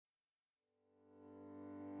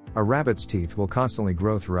A rabbit's teeth will constantly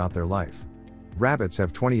grow throughout their life. Rabbits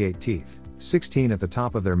have 28 teeth, 16 at the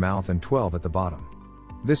top of their mouth and 12 at the bottom.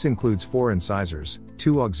 This includes 4 incisors,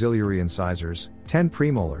 2 auxiliary incisors, 10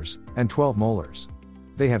 premolars, and 12 molars.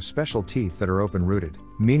 They have special teeth that are open-rooted,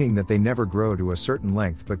 meaning that they never grow to a certain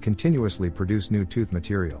length but continuously produce new tooth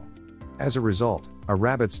material. As a result, a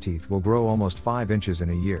rabbit's teeth will grow almost 5 inches in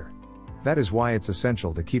a year. That is why it's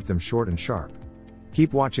essential to keep them short and sharp.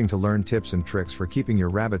 Keep watching to learn tips and tricks for keeping your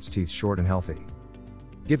rabbit's teeth short and healthy.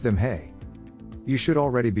 Give them hay. You should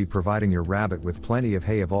already be providing your rabbit with plenty of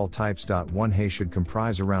hay of all types. One hay should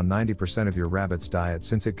comprise around 90% of your rabbit's diet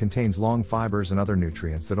since it contains long fibers and other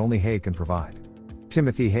nutrients that only hay can provide.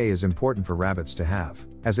 Timothy hay is important for rabbits to have,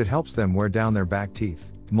 as it helps them wear down their back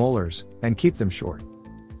teeth, molars, and keep them short.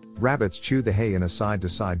 Rabbits chew the hay in a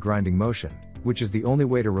side-to-side grinding motion, which is the only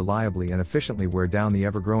way to reliably and efficiently wear down the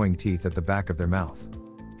ever-growing teeth at the back of their mouth.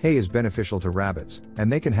 Hay is beneficial to rabbits,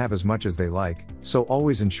 and they can have as much as they like, so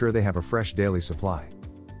always ensure they have a fresh daily supply.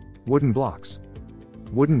 Wooden blocks.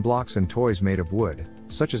 Wooden blocks and toys made of wood,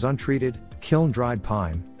 such as untreated, kiln-dried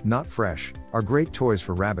pine, not fresh, are great toys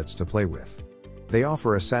for rabbits to play with. They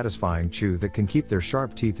offer a satisfying chew that can keep their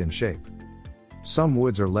sharp teeth in shape. Some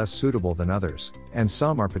woods are less suitable than others, and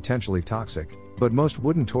some are potentially toxic, but most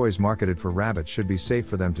wooden toys marketed for rabbits should be safe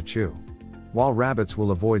for them to chew. While rabbits will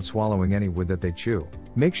avoid swallowing any wood that they chew,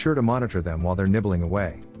 make sure to monitor them while they're nibbling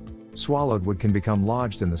away. Swallowed wood can become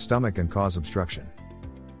lodged in the stomach and cause obstruction.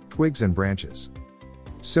 Twigs and branches.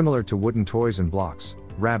 Similar to wooden toys and blocks,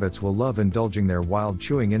 rabbits will love indulging their wild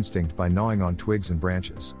chewing instinct by gnawing on twigs and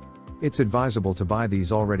branches. It's advisable to buy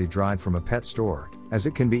these already dried from a pet store, as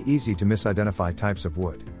it can be easy to misidentify types of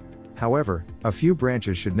wood. However, a few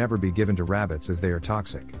branches should never be given to rabbits as they are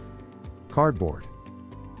toxic. Cardboard.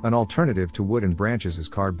 An alternative to wood and branches is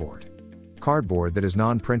cardboard. Cardboard that is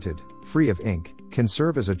non-printed, free of ink, can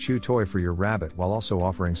serve as a chew toy for your rabbit while also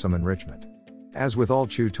offering some enrichment. As with all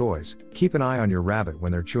chew toys, keep an eye on your rabbit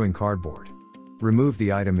when they're chewing cardboard. Remove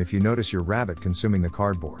the item if you notice your rabbit consuming the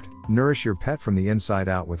cardboard. Nourish your pet from the inside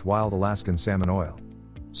out with wild Alaskan salmon oil.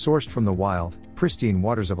 Sourced from the wild, pristine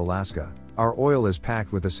waters of Alaska, our oil is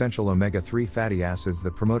packed with essential omega-3 fatty acids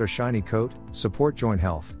that promote a shiny coat, support joint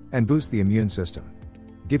health, and boost the immune system.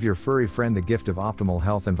 Give your furry friend the gift of optimal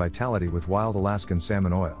health and vitality with wild Alaskan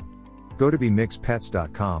salmon oil. Go to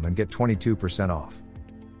bemixpets.com and get 22% off.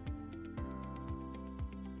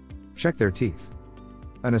 Check their teeth.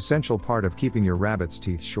 An essential part of keeping your rabbit's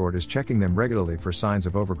teeth short is checking them regularly for signs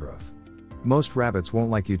of overgrowth. Most rabbits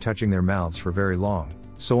won't like you touching their mouths for very long,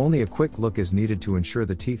 so only a quick look is needed to ensure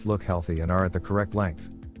the teeth look healthy and are at the correct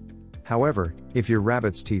length. However, if your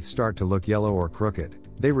rabbit's teeth start to look yellow or crooked,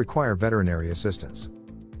 they require veterinary assistance.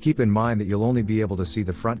 Keep in mind that you'll only be able to see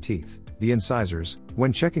the front teeth, the incisors,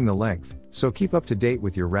 when checking the length, so keep up to date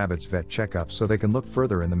with your rabbit's vet checkup so they can look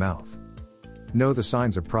further in the mouth. Know the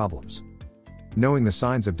signs of problems. Knowing the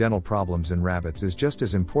signs of dental problems in rabbits is just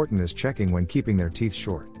as important as checking when keeping their teeth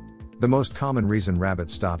short. The most common reason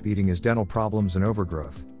rabbits stop eating is dental problems and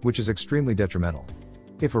overgrowth, which is extremely detrimental.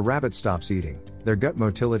 If a rabbit stops eating, their gut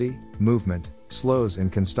motility, movement, slows and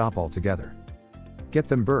can stop altogether. Get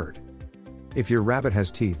them burred. If your rabbit has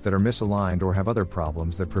teeth that are misaligned or have other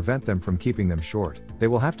problems that prevent them from keeping them short, they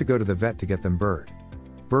will have to go to the vet to get them burred.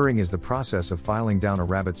 Burring is the process of filing down a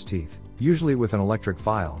rabbit's teeth, usually with an electric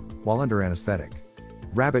file, while under anesthetic.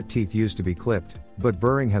 Rabbit teeth used to be clipped, but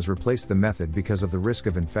burring has replaced the method because of the risk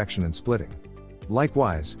of infection and splitting.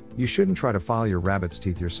 Likewise, you shouldn't try to file your rabbit's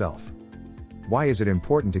teeth yourself. Why is it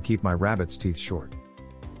important to keep my rabbit's teeth short?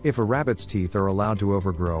 If a rabbit's teeth are allowed to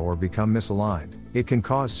overgrow or become misaligned, it can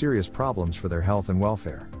cause serious problems for their health and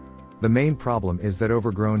welfare. The main problem is that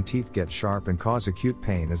overgrown teeth get sharp and cause acute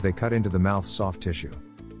pain as they cut into the mouth's soft tissue.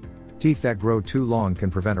 Teeth that grow too long can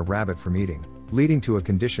prevent a rabbit from eating, leading to a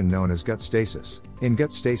condition known as gut stasis. In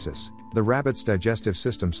gut stasis, the rabbit's digestive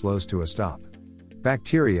system slows to a stop.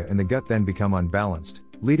 Bacteria in the gut then become unbalanced,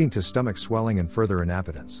 leading to stomach swelling and further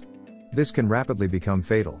inappetence. This can rapidly become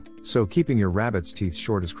fatal, so keeping your rabbit's teeth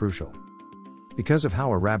short is crucial. Because of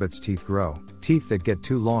how a rabbit's teeth grow, teeth that get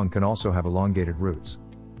too long can also have elongated roots.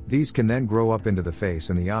 These can then grow up into the face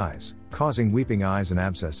and the eyes, causing weeping eyes and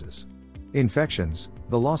abscesses. Infections,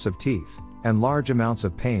 the loss of teeth, and large amounts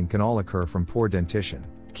of pain can all occur from poor dentition.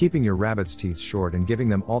 Keeping your rabbit's teeth short and giving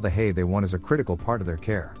them all the hay they want is a critical part of their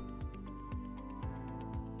care.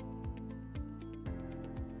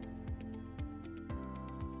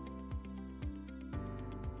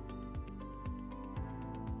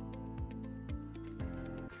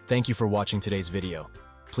 Thank you for watching today's video.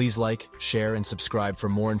 Please like, share, and subscribe for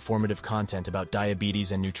more informative content about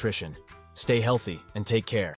diabetes and nutrition. Stay healthy and take care.